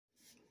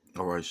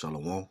All right,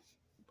 Shalom.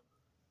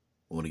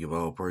 I want to give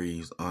all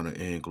praise, honor,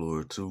 and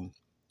glory to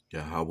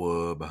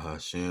Yahawah,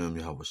 bahasham,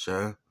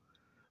 Yahawashi,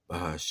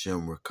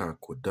 bahasham, Rawchaa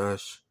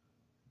Qadash.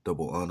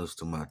 Double honors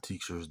to my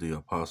teachers, the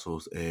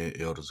apostles, and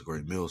elders of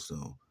Great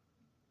Millstone.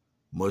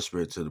 Much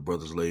respect to the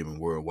brothers labor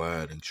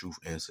worldwide in truth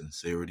and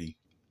sincerity,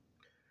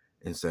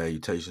 and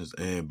salutations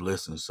and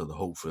blessings to the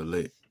hopeful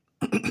elect,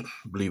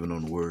 believing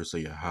on the words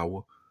of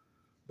Yahawah,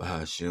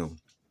 bahasham,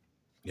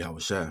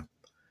 Yahawashi.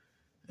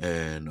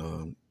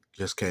 And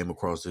just came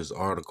across this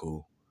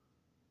article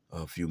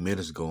a few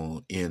minutes ago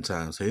on End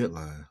Times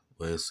headline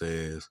where it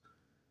says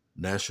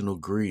National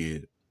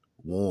Grid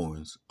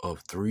warns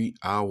of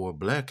 3-hour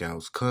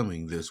blackouts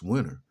coming this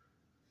winter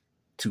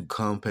to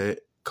combat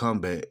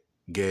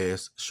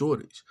gas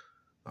shortage.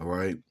 All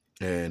right.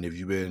 And if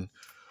you've been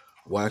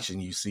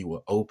watching, you see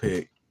what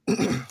OPEC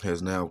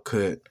has now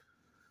cut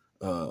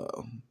a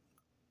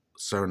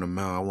certain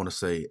amount, I want to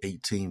say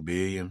 18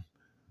 billion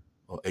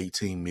or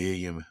 18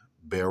 million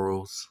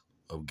barrels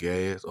of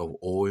gas, of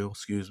oil,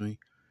 excuse me.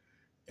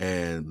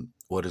 And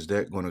what is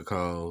that going to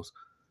cause?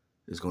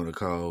 It's going to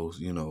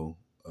cause,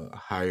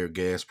 higher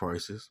gas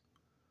prices.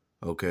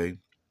 Okay.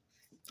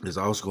 It's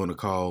also going to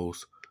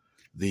cause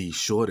the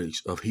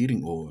shortage of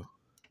heating oil.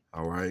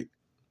 All right.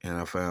 And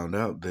I found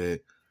out that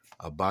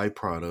a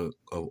byproduct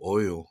of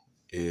oil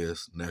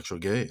is natural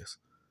gas.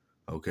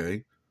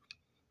 Okay.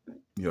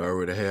 You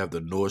already have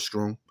the Nord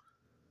Stream,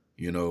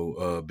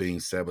 being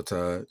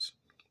sabotaged.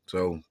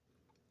 So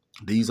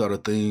these are the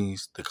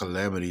things, the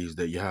calamities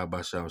that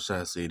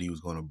Yahawashi said he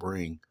was going to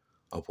bring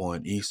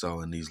upon Esau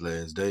in these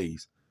last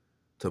days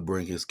to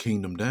bring his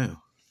kingdom down.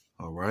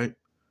 All right.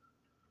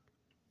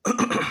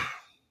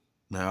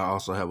 Now I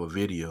also have a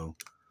video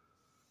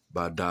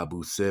by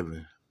Dabu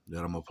 7 that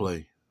I'm going to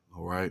play.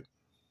 All right.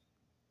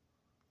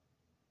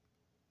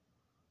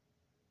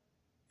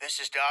 This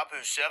is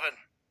Dabu 7.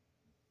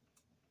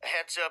 A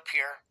heads up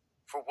here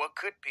for what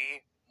could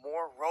be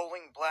more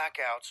rolling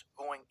blackouts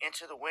going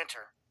into the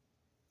winter.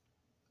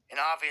 And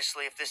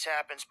obviously, if this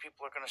happens,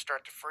 people are going to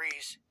start to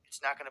freeze.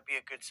 It's not going to be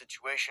a good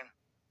situation.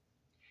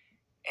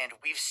 And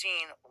we've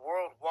seen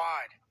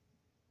worldwide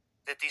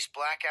that these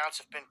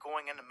blackouts have been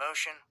going into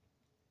motion.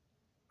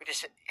 We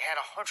just had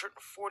 140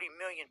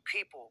 million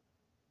people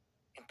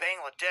in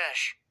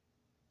Bangladesh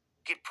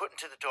get put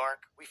into the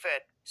dark. We've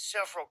had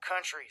several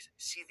countries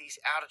see these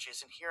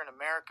outages. And here in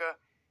America,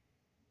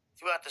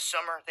 throughout the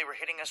summer, they were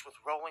hitting us with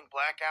rolling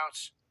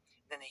blackouts.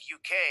 Then the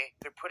UK,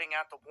 they're putting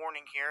out the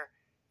warning here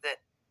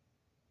that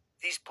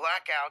these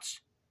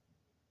blackouts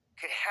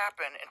could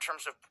happen in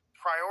terms of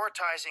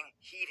prioritizing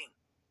heating.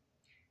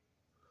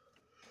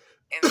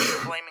 And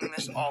they're blaming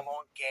this all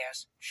on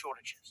gas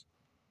shortages.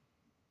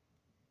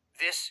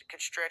 This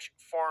could stretch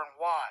far and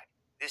wide.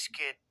 This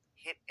could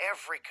hit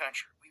every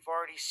country. We've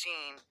already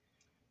seen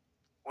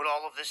what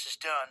all of this has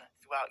done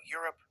throughout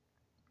Europe.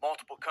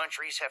 Multiple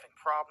countries having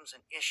problems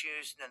and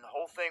issues. And then the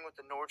whole thing with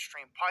the Nord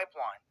Stream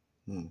pipeline.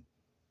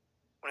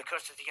 When it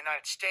comes to the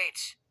United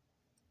States,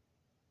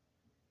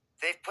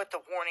 they've put the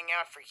warning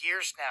out for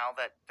years now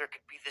that there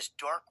could be this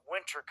dark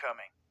winter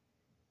coming.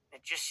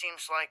 It just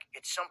seems like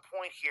at some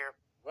point here,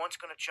 one's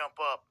going to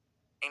jump up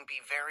and be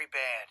very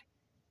bad.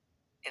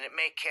 And it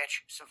may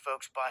catch some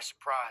folks by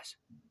surprise.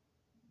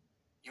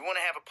 You want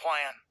to have a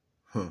plan.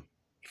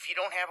 If you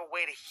don't have a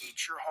way to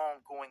heat your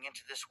home going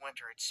into this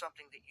winter, it's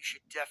something that you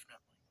should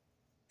definitely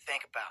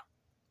think about.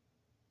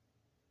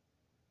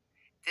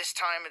 This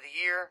time of the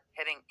year,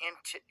 heading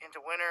into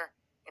winter,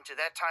 into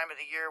that time of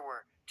the year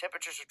where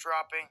temperatures are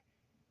dropping,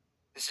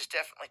 this is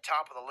definitely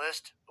top of the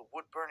list. A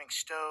wood-burning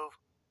stove,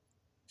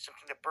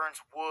 something that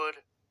burns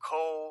wood,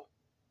 coal,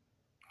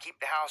 keep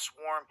the house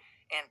warm.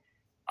 And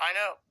I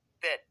know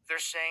that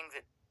they're saying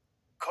that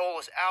coal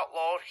is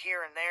outlawed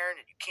here and there and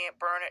that you can't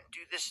burn it and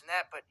do this and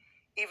that, but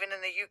even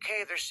in the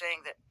UK, they're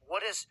saying that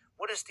what is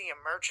the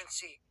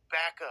emergency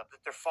backup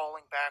that they're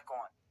falling back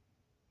on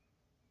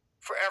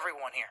for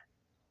everyone here?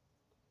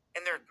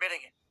 And they're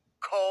admitting it.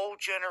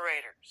 Coal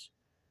generators.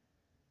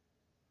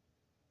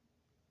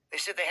 They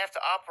said they have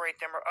to operate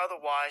them or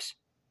otherwise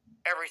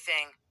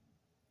everything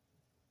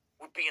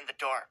would be in the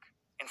dark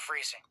and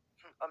freezing.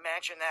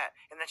 Imagine that.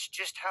 And that's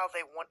just how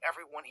they want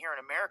everyone here in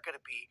America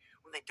to be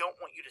when they don't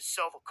want you to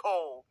sell the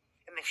coal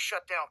and they've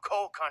shut down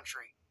coal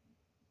country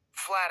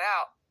flat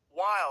out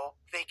while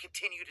they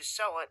continue to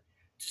sell it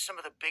to some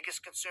of the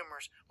biggest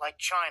consumers like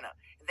China.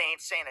 And they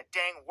ain't saying a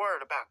dang word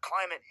about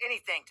climate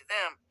anything to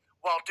them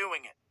while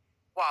doing it,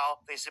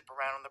 while they zip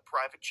around on the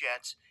private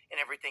jets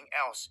and everything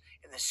else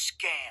in the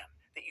scam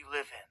that you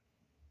live in.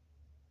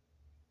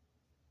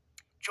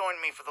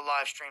 Join me for the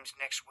live streams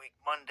next week,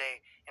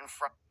 Monday and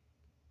Friday.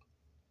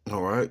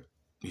 All right.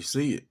 You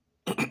see it.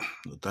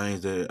 The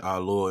things that our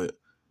Lord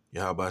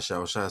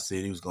Yahawashi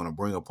said he was going to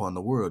bring upon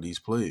the world, these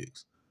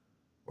plagues.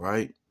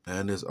 Right?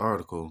 And this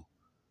article,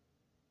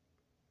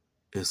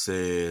 it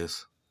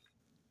says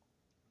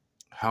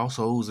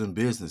households and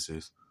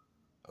businesses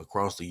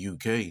across the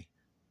UK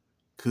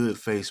could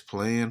face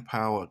planned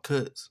power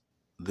cuts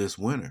this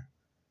winter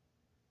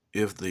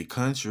if the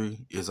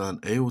country is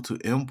unable to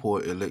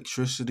import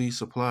electricity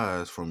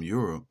supplies from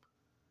Europe,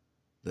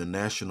 the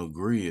national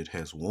grid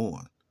has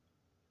won.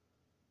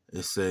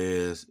 It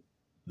says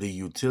the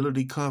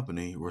utility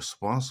company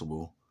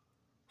responsible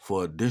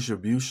for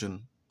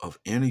distribution of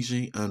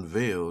energy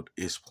unveiled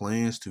its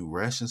plans to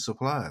ration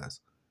supplies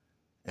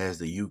as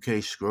the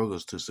UK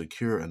struggles to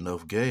secure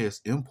enough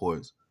gas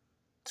imports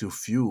to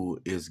fuel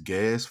its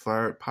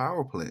gas-fired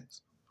power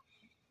plants.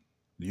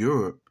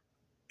 Europe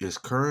is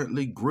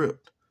currently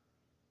gripped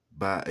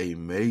by a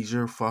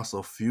major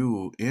fossil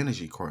fuel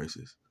energy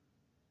crisis,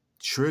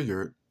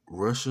 triggered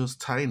Russia's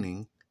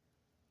tightening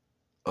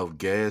of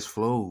gas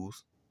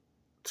flows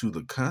to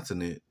the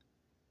continent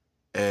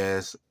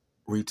as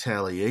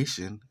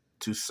retaliation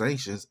to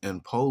sanctions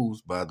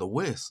imposed by the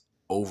West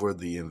over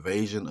the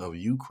invasion of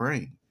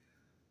Ukraine,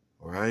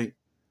 right?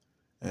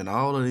 And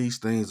all of these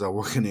things are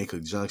working in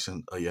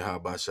conjunction of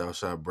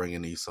Yahawashi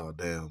bringing Esau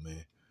down,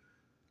 man.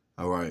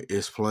 All right,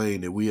 it's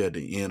plain that we at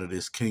the end of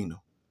this kingdom.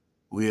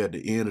 We at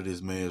the end of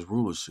this man's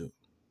rulership,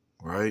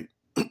 right?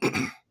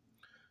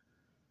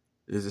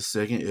 This is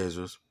 2nd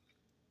Ezra,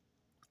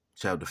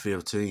 chapter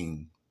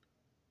 15.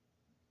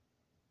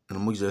 And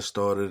I'm going to just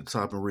start at the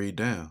top and read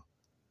down.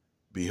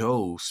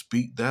 Behold,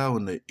 speak thou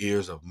in the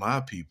ears of my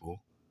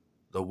people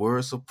the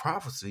words of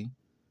prophecy,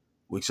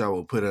 which I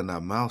will put in thy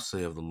mouth,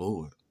 saith the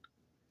Lord,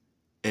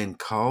 and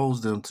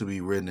cause them to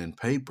be written in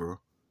paper,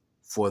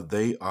 for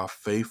they are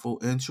faithful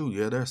and true.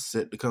 Yeah, they're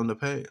set to come to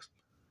pass.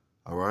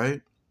 All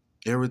right?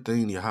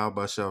 Everything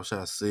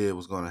Yahawah said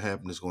was going to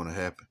happen is going to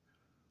happen.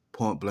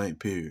 Point blank,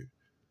 period.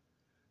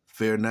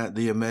 Fear not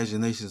the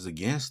imaginations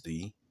against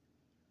thee.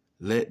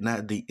 Let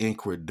not the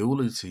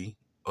incredulity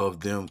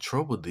of them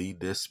trouble thee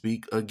that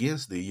speak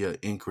against thee. Your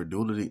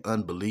incredulity,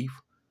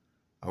 unbelief.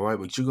 All right,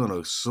 but you're going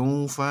to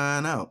soon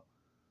find out,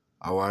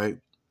 all right,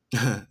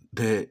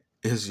 that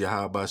it's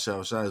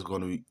Yahawashi is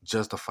going to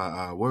justify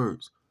our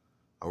words,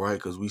 all right,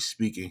 because we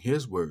speak in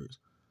his words.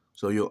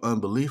 So your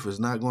unbelief is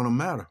not going to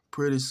matter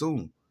pretty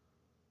soon.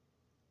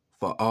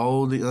 For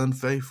all the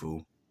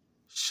unfaithful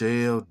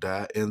shall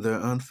die in their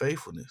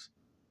unfaithfulness.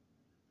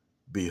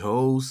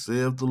 Behold,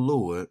 saith the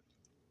Lord,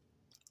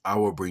 I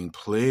will bring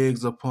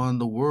plagues upon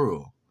the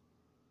world,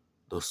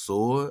 the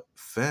sword,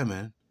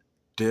 famine,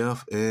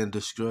 death, and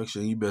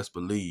destruction. You best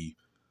believe,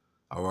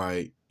 all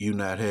right, you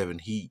not having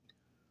heat,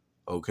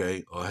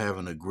 okay, or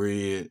having a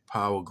grid,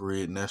 power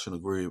grid, national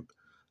grid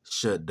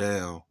shut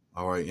down,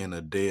 all right, in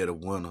the dead of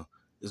winter,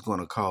 it's going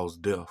to cause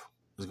death.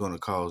 It's going to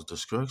cause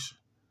destruction.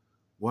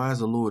 Why is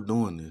the Lord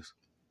doing this?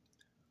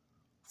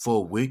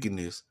 For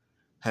wickedness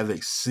have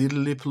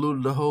exceedingly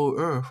polluted the whole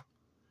earth,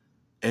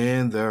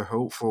 and their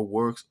hopeful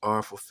works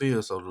are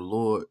fulfilled. So the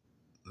Lord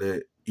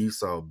let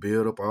Esau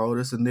build up all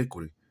this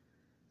iniquity,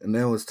 and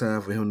now it's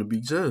time for him to be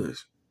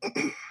judged.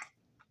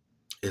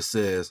 It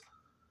says,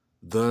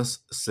 thus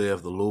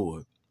saith the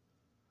Lord,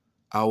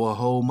 I will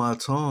hold my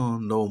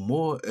tongue no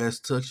more as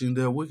touching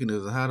their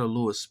wickedness. And how the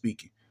Lord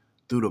speaking?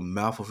 Through the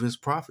mouth of his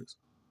prophets,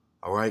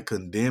 all right,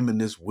 condemning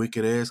this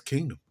wicked ass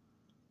kingdom,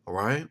 all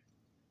right,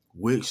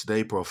 which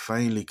they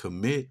profanely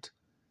commit.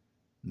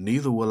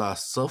 Neither will I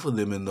suffer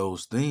them in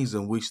those things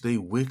in which they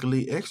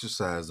wickedly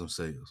exercise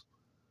themselves.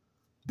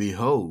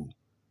 Behold,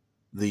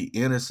 the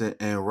innocent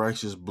and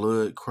righteous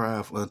blood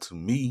crieth unto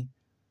me,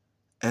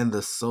 and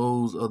the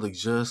souls of the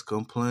just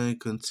complain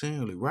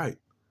continually. Right.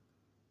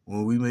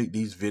 When we make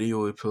these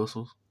video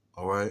epistles,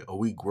 all right, or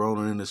we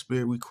groaning in the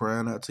spirit, we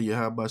crying out to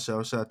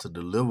Yahawah to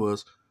deliver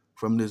us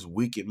from this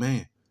wicked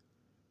man,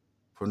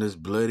 from this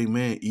bloody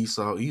man,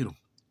 Esau Edom.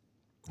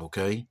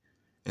 Okay?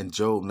 And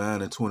Job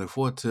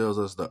 9:24 tells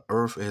us the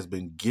earth has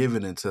been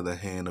given into the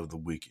hand of the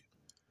wicked.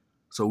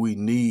 So we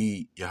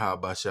need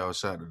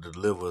Yahawah to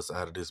deliver us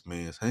out of this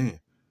man's hand.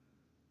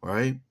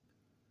 Right?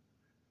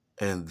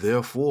 And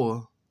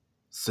therefore,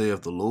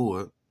 saith the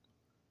Lord,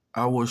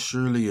 I will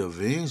surely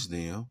avenge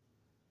them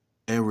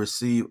and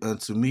receive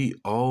unto me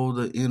all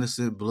the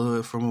innocent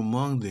blood from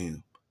among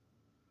them.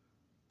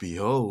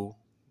 Behold,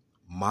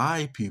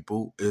 my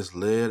people is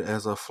led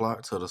as a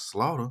flock to the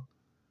slaughter.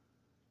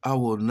 I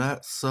will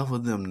not suffer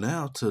them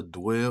now to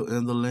dwell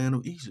in the land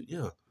of Egypt.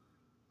 Yeah.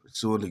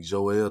 Pursuant to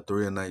Joel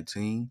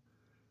 3:19,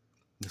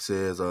 it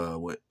says,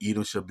 what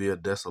Edom shall be a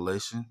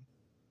desolation.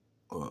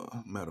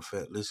 Matter of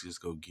fact, let's just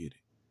go get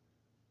it.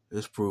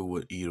 Let's prove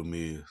what Edom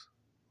is,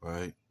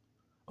 right?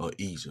 Or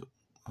Egypt.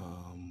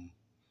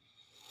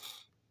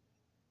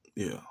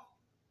 Yeah.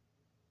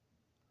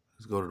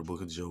 Let's go to the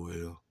book of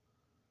Joel,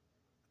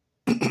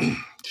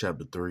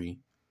 chapter 3.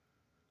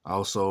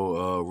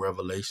 Also,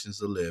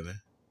 Revelations 11,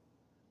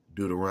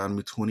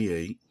 Deuteronomy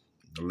 28,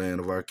 the land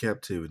of our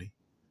captivity,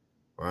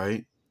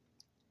 right?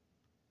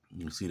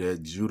 You see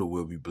that Judah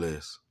will be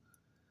blessed.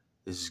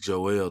 This is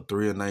Joel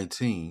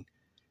 3:19.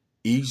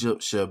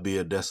 Egypt shall be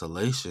a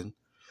desolation,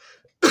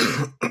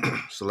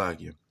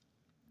 Salakia,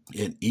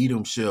 and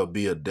Edom shall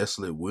be a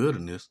desolate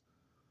wilderness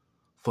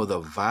for the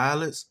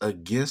violence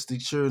against the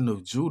children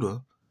of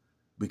Judah,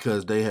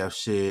 because they have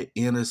shed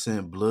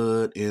innocent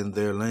blood in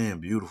their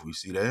land. Beautiful. You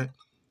see that?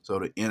 So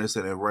the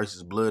innocent and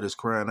righteous blood is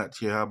crying out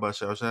to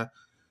Yahawah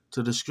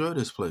to destroy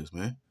this place,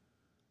 man.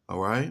 All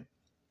right?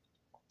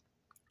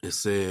 It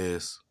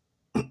says,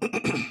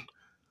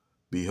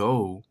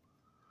 behold,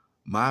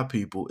 my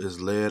people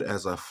is led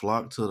as a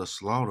flock to the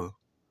slaughter.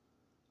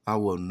 I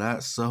will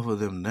not suffer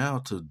them now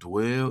to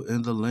dwell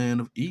in the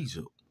land of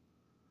Egypt,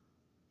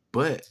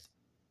 but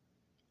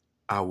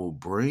I will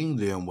bring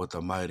them with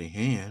a mighty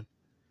hand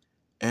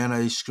and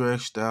a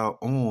stretched out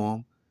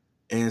arm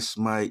and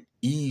smite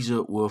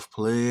Egypt with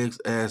plagues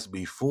as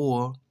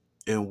before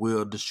and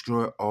will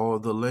destroy all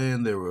the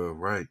land thereof.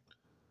 Right?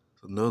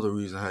 It's another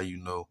reason how you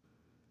know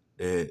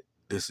that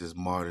this is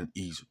modern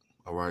Egypt.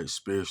 All right?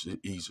 Spiritual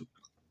Egypt,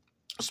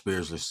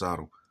 spiritually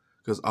Sodom.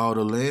 Because all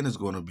the land is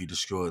going to be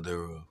destroyed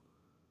thereof.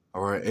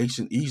 All right?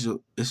 Ancient Egypt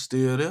is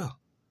still there.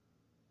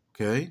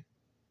 Okay?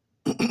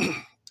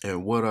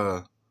 And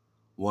what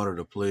one of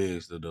the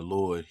plagues that the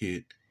Lord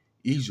hit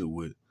Egypt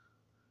with?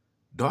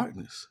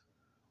 Darkness,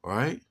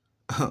 right?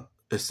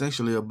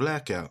 Essentially a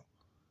blackout.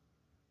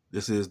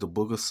 This is the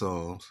book of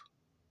Psalms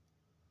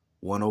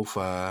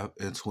 105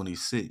 and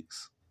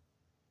 26.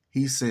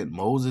 He sent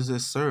Moses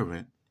his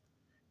servant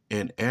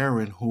and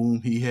Aaron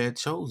whom he had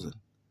chosen.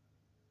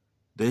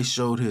 They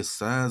showed his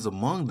signs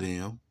among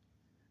them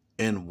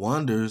and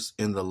wonders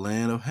in the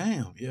land of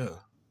Ham. Yeah.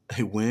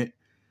 They went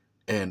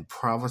and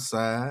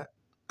prophesied,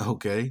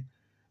 okay,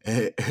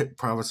 and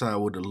prophesied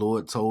what the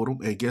Lord told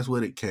them. And guess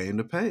what? It came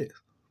to pass.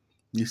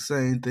 These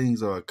same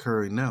things are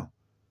occurring now.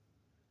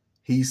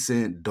 He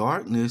sent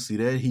darkness, see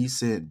that? He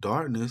sent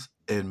darkness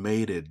and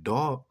made it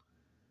dark,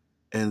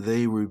 and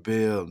they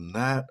rebelled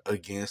not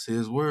against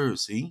his word,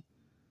 see?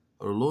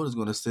 The Lord is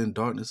going to send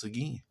darkness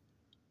again,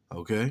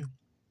 okay?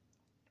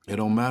 It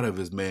don't matter if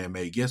it's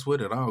man-made. Guess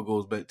what? It all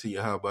goes back to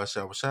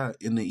Yahawashi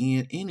in the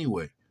end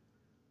anyway.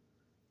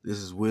 This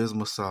is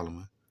Wisdom of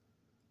Solomon,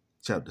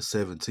 chapter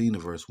 17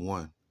 and verse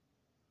 1.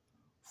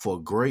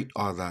 For great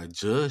are thy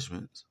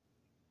judgments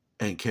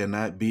and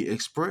cannot be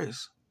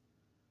expressed.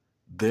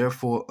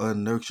 Therefore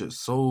unnurtured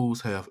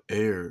souls have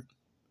erred.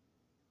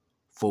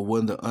 For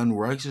when the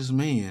unrighteous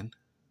men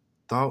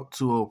thought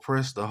to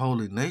oppress the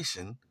holy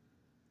nation,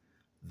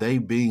 they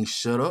being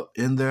shut up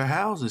in their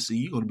houses. See,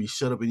 you're going to be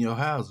shut up in your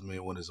house,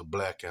 man, when it's a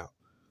blackout.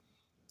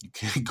 You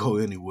can't go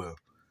anywhere.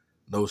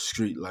 No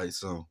street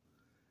lights on.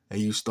 And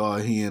you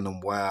start hearing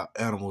them wild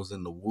animals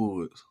in the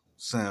woods.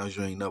 Sounds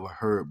you ain't never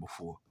heard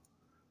before.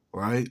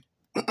 Right?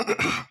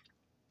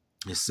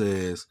 It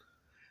says,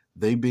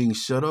 they being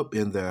shut up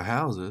in their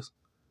houses,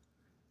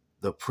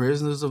 the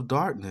prisoners of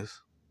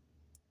darkness,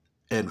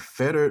 and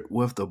fettered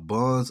with the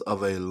bonds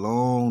of a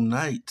long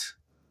night,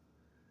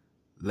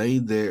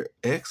 laid their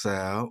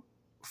exile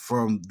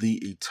from the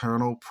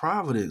eternal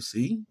providence.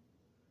 See?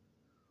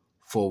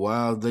 For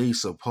while they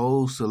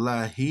supposed to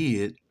lie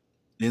hid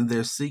in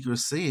their secret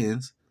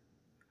sins,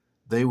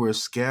 they were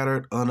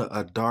scattered under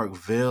a dark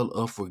veil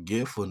of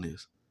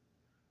forgetfulness,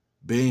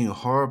 being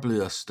horribly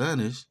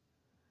astonished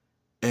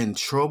and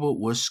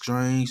troubled with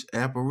strange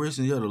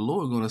apparitions. Yeah, the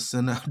Lord gonna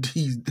send out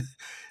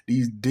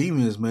these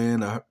demons,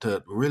 man,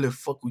 to really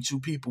fuck with you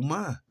people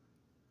mind,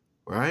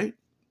 right?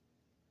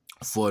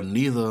 For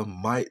neither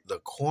might the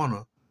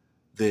corner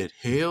that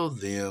held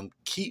them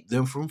keep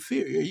them from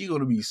fear. Yeah, you're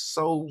gonna be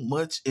so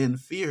much in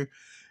fear,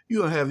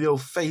 you're gonna have your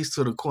face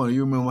to the corner.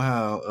 You remember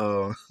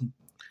how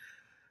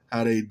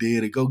they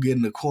did it? Go get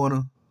in the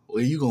corner.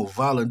 Well, you gonna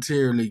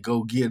voluntarily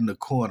go get in the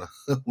corner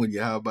when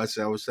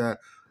Yahawashi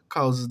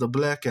causes the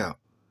blackout.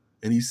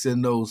 And he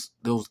send those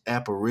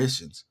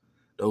apparitions,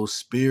 those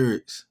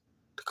spirits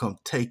to come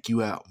take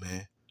you out,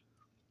 man.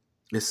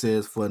 It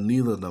says, for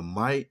neither the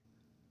might,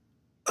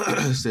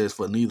 it says,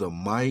 for neither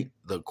might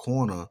the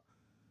corner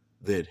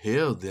that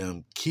held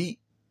them keep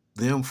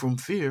them from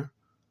fear,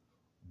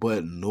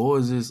 but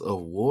noises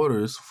of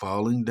waters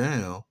falling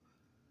down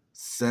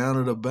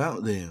sounded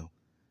about them,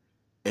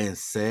 and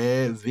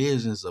sad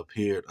visions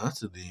appeared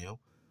unto them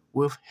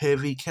with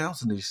heavy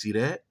countenance. See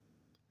that?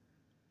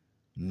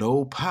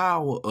 No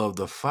power of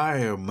the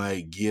fire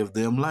might give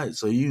them light.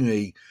 So you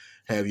may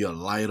have your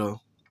lighter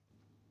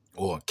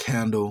or a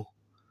candle,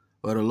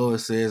 but the Lord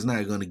says it's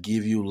not going to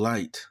give you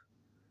light.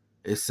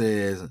 It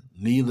says,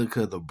 neither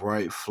could the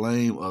bright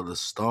flame of the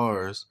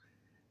stars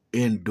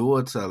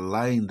endure to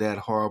lighten that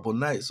horrible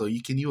night. So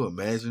can you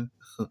imagine?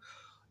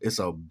 It's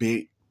a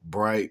big,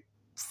 bright,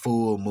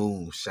 full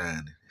moon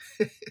shining.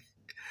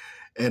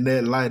 And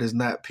that light is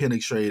not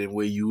penetrating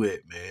where you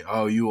at, man.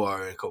 All you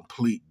are in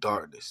complete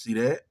darkness. See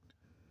that?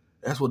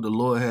 That's what the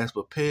Lord has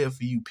prepared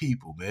for you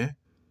people, man.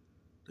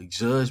 The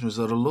judgments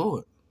of the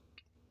Lord.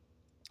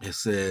 It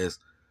says,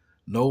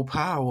 no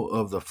power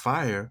of the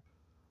fire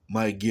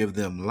might give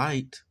them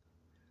light,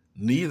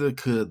 neither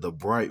could the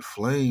bright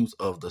flames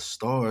of the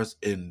stars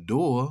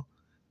endure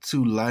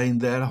to lighten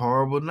that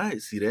horrible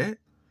night. See that?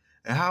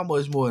 And how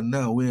much more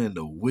now we're in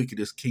the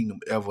wickedest kingdom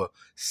ever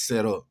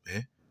set up,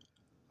 man.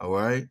 All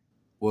right?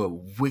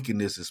 Well,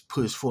 wickedness is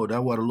pushed forward.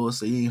 That's why the Lord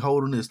said he ain't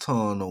holding his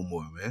tongue no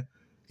more, man.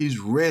 He's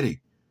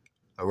ready.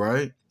 All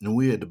right? And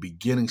we're at the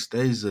beginning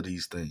stages of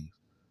these things.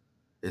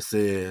 It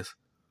says,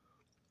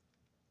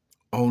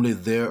 Only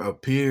there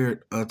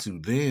appeared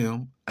unto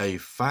them a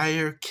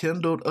fire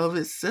kindled of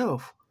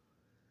itself,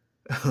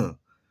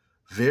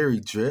 very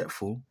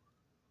dreadful.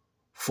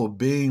 For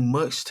being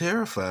much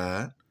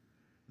terrified,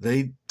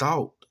 they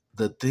thought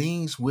the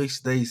things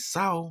which they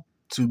saw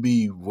to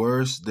be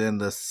worse than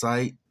the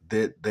sight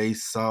that they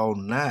saw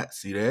not.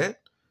 See that?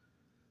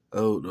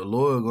 Oh, the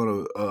Lord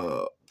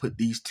gonna put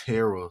these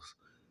terrors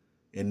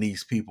in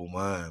these people's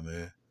mind,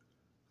 man.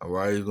 All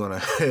right, He's gonna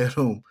have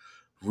them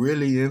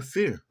really in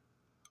fear.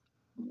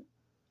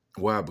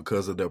 Why?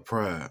 Because of their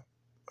pride.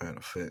 Matter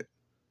of fact,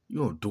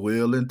 you're gonna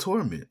dwell in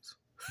torments.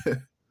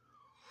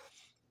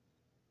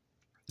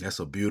 That's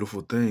a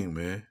beautiful thing,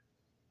 man.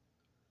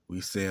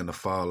 We seeing the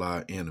fall of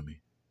our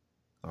enemy.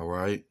 All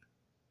right?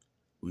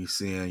 We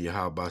seeing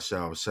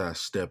Yahawashi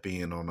step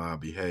in on our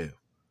behalf.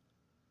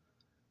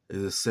 It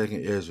is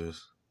 2nd Ezra,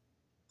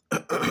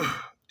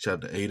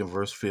 chapter 8 and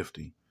verse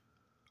 50.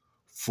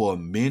 For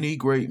many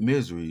great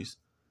miseries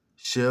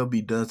shall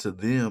be done to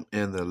them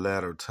in the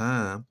latter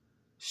time,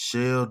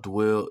 shall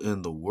dwell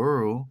in the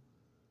world,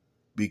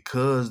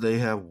 because they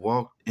have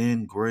walked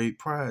in great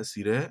pride.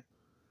 See that?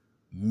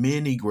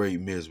 Many great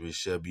miseries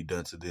shall be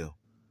done to them,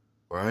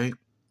 right?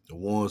 The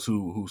ones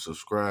who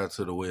subscribe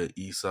to the way of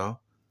Esau,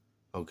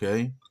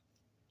 okay?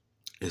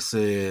 It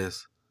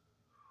says,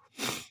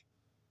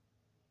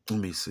 let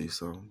me see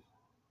something.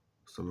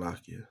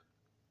 Salakia.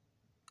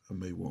 I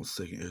may want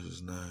 2nd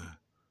Ezra 9.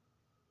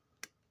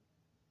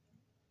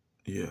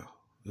 Yeah,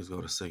 let's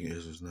go to 2nd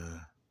Ezra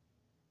 9.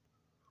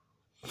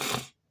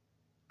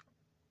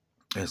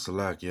 And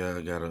Salakia,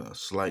 I got a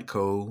slight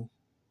cold.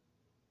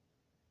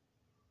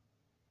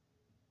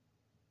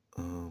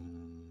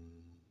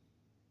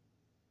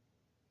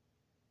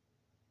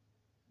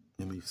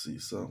 Let me see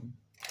something.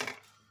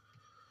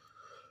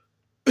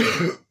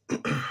 I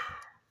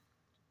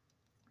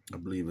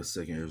believe it's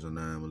 2nd Ezra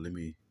 9, but let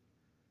me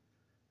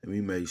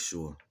make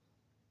sure.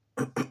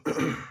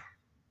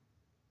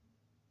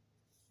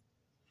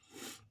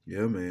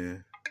 Yeah,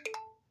 man.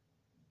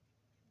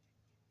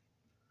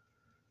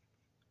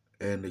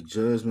 And the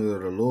judgment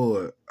of the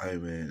Lord, hey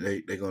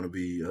man, they're gonna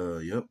be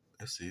yep,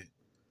 that's it.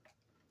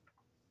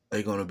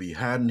 They're gonna be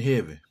hot and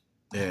heavy.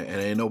 And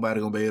ain't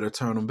nobody gonna be able to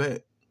turn them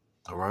back.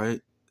 All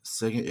right?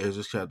 2nd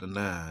Ezra chapter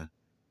 9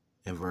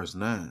 and verse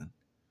 9.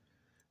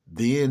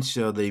 Then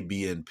shall they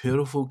be in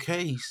pitiful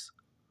case,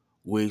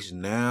 which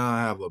now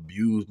have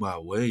abused my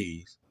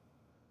ways,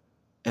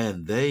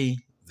 and they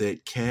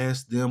that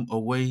cast them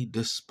away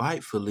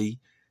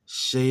despitefully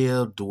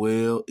shall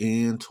dwell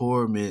in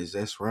torments.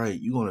 That's right.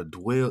 You're going to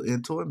dwell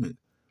in torment.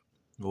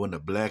 When the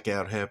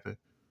blackout happen,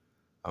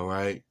 all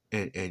right,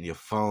 and your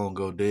phone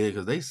go dead,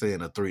 because they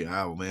saying a 3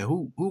 hour, man.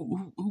 Who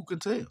can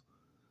tell?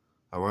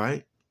 All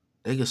right?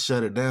 They can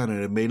shut it down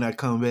and it may not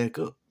come back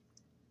up.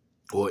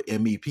 Or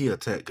MEP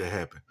attack could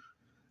happen.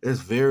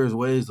 There's various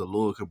ways the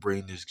Lord could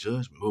bring this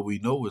judgment, but we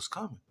know it's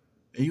coming.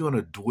 And you're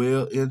going to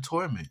dwell in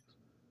torment.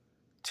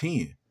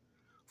 10.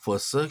 For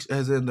such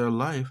as in their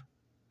life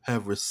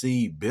have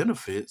received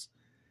benefits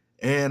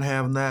and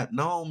have not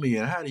known me.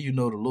 And how do you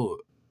know the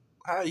Lord?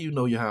 How do you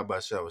know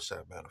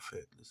Yahawashi? Matter of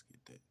fact, let's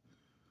get that.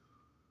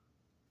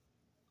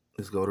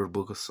 Let's go to the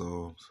book of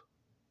Psalms,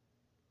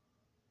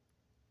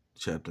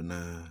 chapter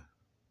 9.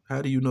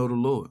 How do you know the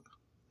Lord?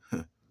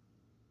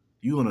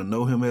 You're going to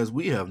know him as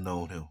we have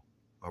known him.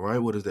 All right,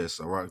 what is that?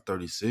 Sirach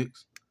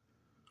 36.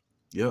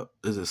 Yep,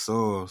 this is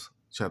Psalms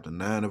chapter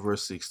 9 and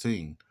verse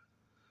 16.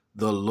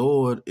 The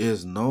Lord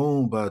is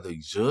known by the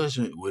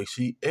judgment which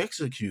he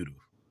executeth.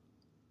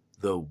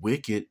 The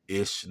wicked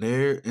is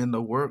snared in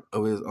the work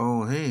of his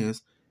own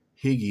hands.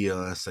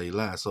 Higia and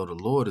Selah. So the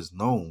Lord is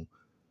known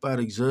by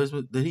the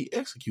judgment that he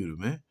executed,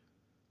 man.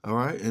 All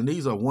right. And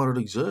these are one of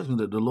the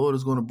judgments that the Lord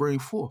is going to bring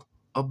forth.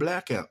 A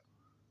blackout.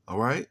 All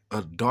right.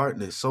 A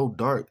darkness so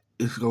dark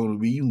it's going to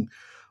be,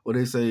 what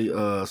they say,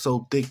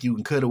 so thick you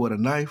can cut it with a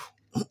knife.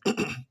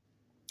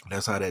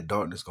 That's how that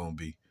darkness going to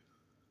be.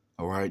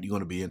 All right. You're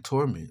going to be in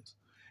torments.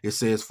 It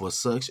says, for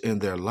such in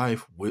their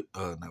life,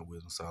 not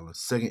wisdom,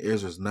 silence, 2nd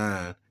Ezra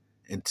 9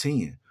 and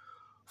 10.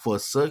 For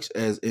such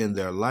as in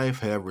their life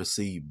have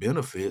received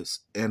benefits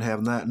and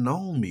have not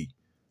known me,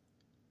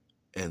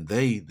 and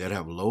they that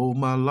have loathed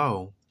my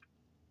law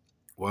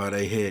while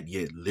they had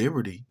yet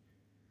liberty,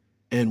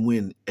 and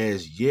when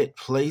as yet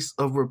place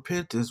of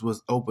repentance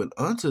was open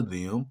unto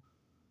them,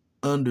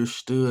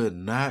 understood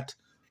not,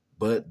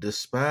 but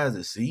despised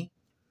it. See,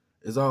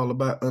 it's all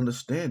about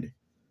understanding.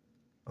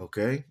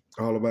 Okay,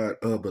 all about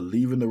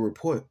believing the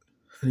report.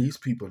 These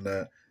people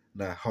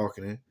not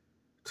hearkening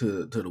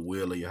to the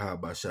will of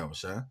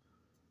Yahawashi.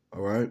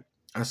 All right,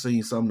 I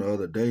seen something the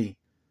other day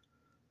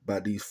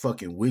about these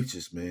fucking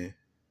witches, man.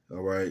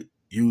 All right,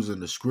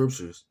 using the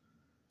scriptures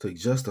to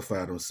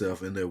justify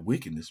themselves in their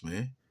wickedness,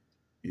 man.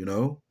 You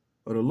know,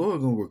 but the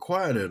Lord gonna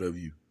require that of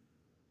you.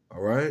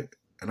 All right,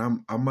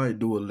 and I might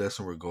do a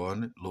lesson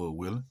regarding it, Lord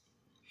willing.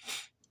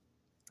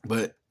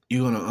 But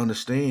you're gonna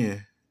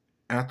understand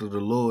after the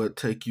Lord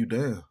take you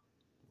down,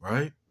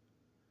 right?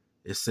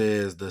 It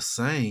says the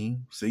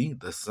same. See,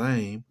 the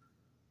same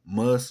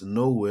must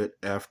know it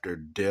after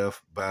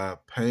death by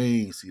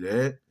pain. See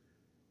that?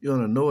 You're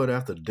gonna know it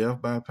after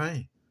death by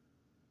pain.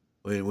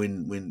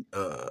 When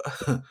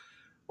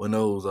when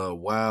those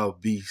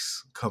wild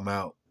beasts come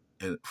out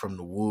from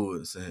the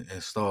woods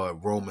and start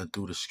roaming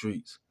through the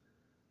streets,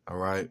 all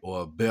right,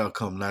 or a bear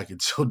come knock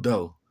at your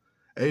door.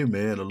 Hey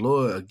man, the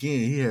Lord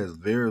again, He has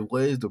various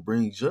ways to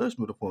bring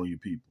judgment upon you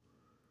people.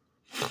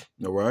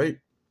 All right.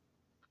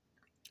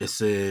 It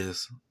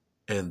says,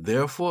 and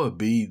therefore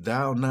be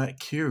thou not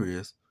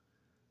curious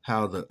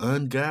how the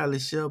ungodly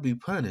shall be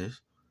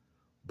punished,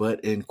 but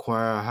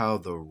inquire how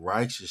the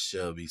righteous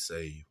shall be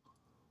saved,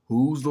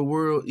 whose the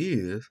world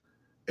is,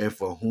 and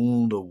for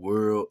whom the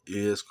world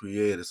is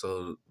created.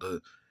 So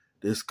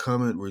this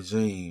coming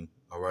regime,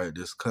 all right,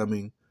 this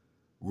coming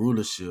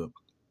rulership,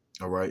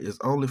 all right, is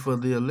only for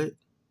the elect.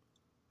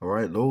 All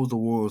right, those are the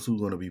ones who are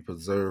going to be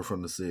preserved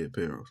from the said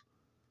perils.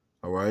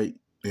 All right,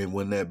 and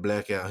when that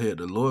blackout hit,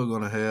 the Lord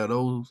going to have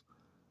those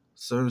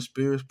certain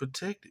spirits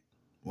protected.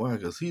 Why?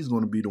 Because He's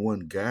going to be the one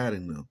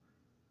guiding them.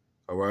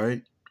 All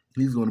right,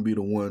 He's going to be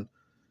the one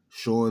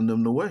showing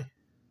them the way.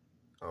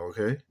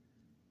 Okay,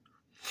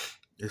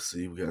 let's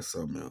see. We got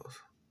something else.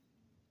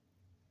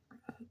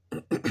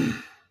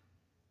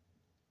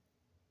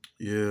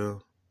 Yeah,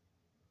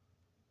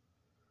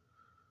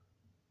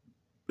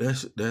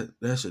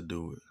 that should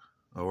do it.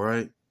 All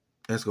right,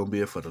 that's gonna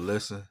be it for the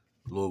lesson.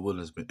 Lord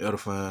willing, it's been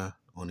edifying. I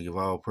want to give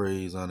all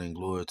praise, honor, and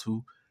glory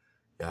to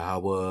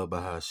Yahawah,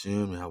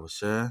 bahasham,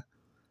 Yahawashi,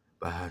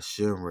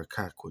 bahasham,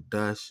 Rawchaa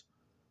Qadash.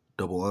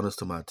 Double honors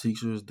to my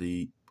teachers,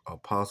 the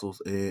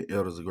apostles and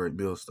elders of Great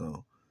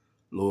Millstone.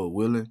 Lord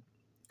willing,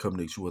 come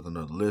next you with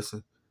another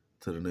lesson.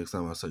 Till the next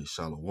time I say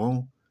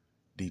Shalom,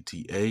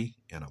 DTA,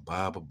 and a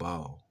Bible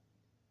ball.